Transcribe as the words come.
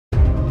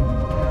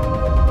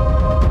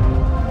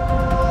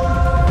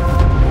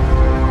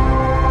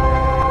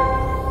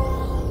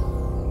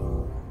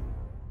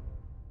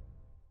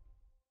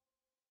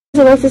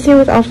Alexis here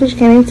with Off-Leash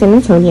Canine San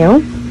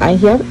Antonio. I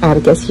have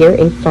Atticus here,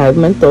 a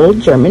 5-month-old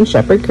German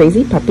Shepherd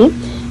crazy puppy.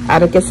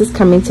 Atticus is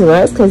coming to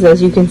us because,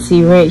 as you can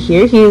see right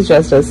here, he is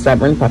just a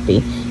stubborn puppy,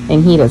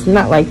 and he does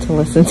not like to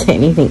listen to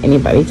anything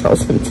anybody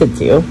tells him to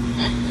do.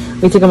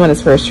 We took him on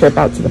his first trip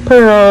out to the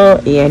Pearl,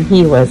 and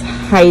he was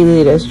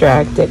highly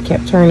distracted,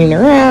 kept turning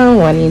around,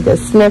 wanting to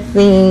sniff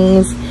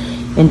things,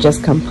 and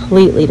just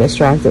completely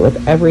distracted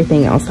with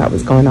everything else that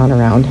was going on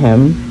around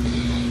him.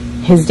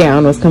 His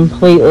down was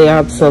completely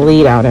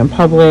obsolete out in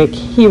public.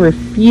 He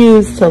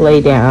refused to lay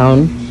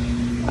down.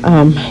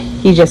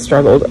 He just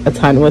struggled a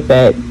ton with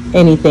it.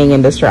 Anything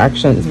in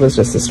distractions was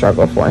just a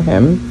struggle for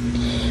him.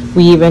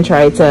 We even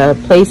tried to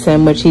place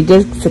him, which he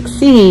did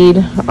succeed,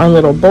 on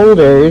little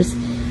boulders.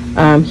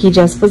 He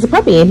just was a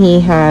puppy, and he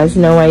has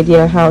no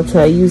idea how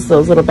to use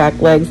those little back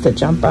legs to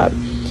jump up.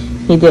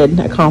 He did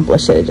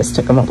accomplish it. It just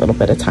took him a little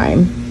bit of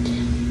time.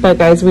 But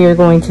guys, we are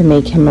going to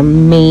make him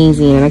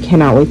amazing, and I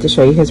cannot wait to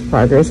show you his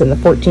progress in the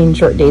 14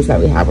 short days that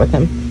we have with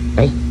him.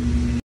 Bye.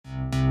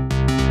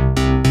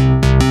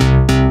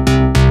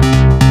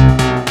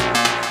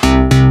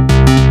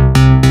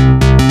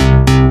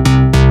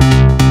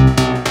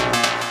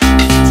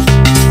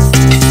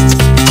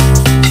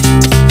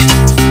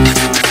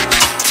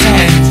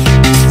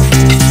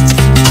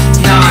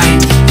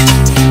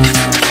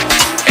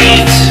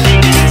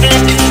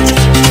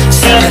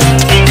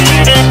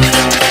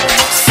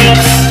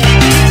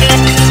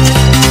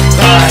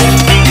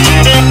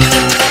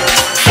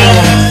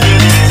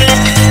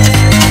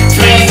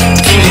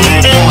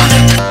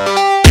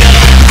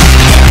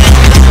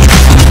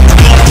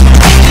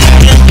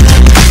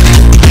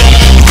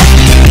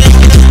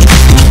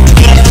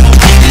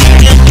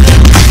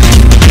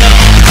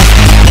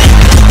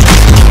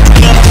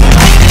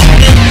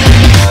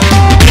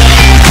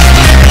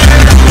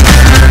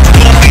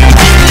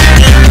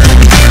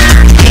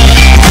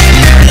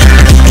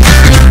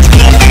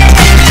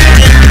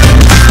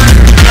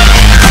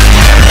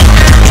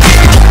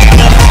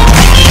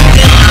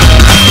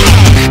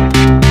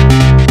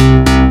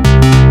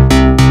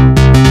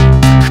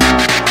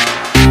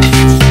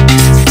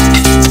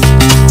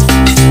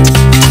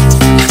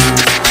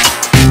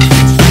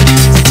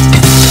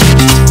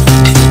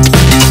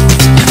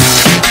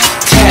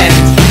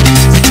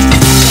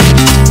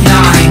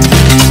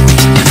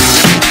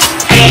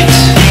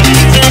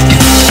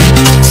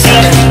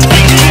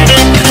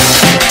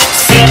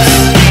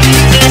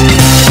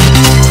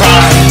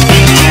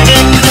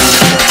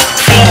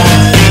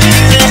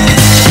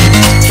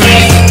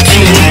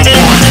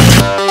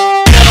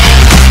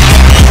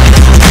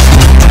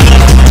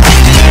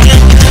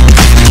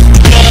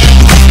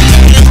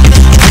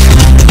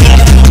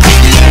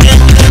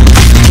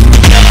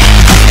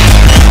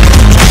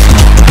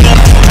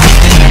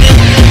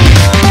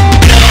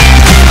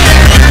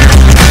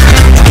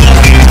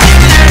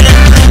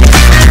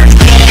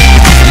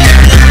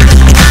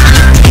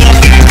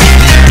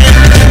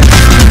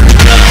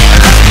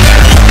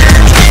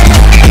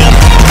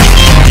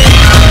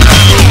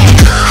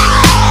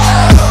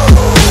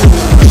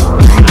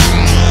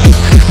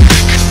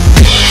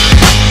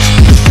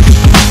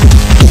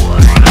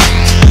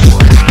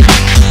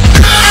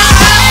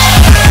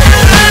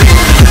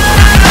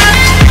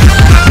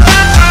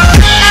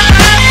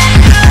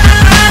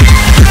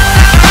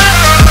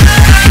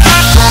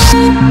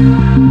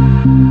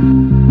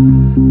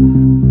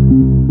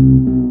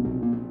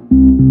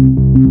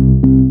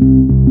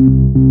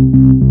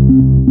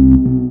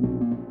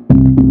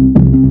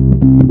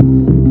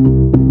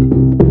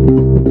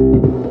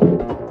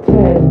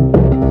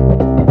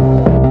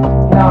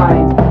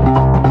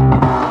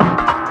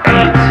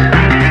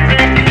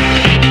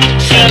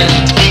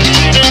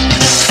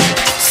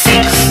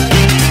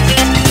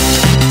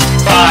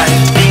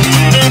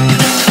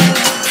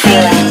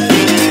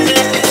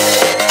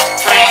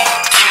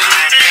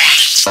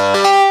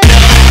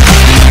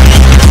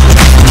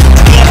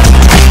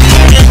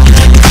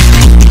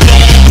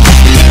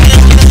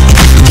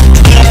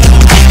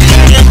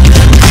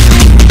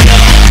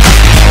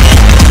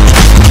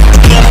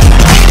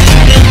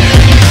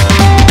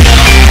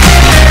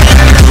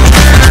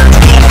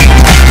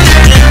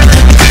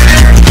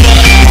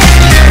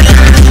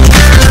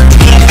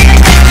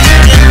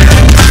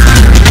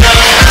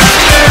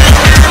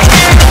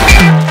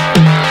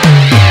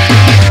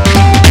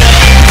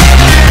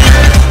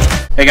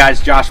 Hey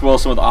guys, Josh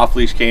Wilson with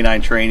Off-Leash Canine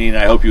Training, and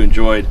I hope you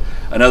enjoyed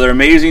another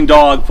amazing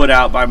dog put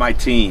out by my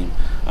team.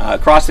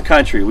 Across the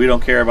country, we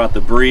don't care about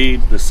the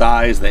breed, the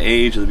size, the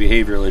age, or the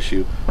behavioral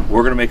issue.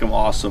 We're going to make them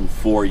awesome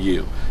for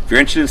you. If you're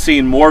interested in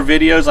seeing more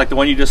videos like the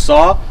one you just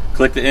saw,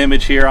 click the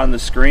image here on the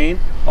screen.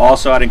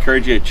 Also, I'd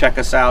encourage you to check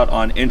us out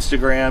on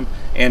Instagram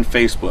and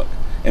Facebook.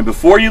 And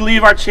before you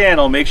leave our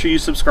channel, make sure you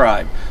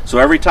subscribe. So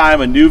every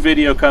time a new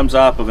video comes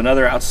up of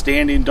another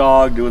outstanding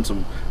dog doing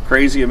some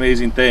crazy,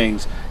 amazing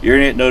things, you're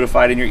going to get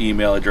notified in your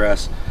email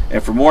address.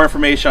 And for more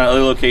information on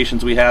other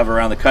locations we have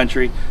around the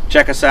country,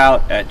 check us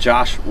out at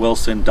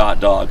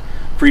joshwilson.dog.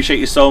 Appreciate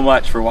you so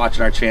much for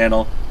watching our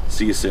channel.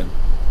 See you soon.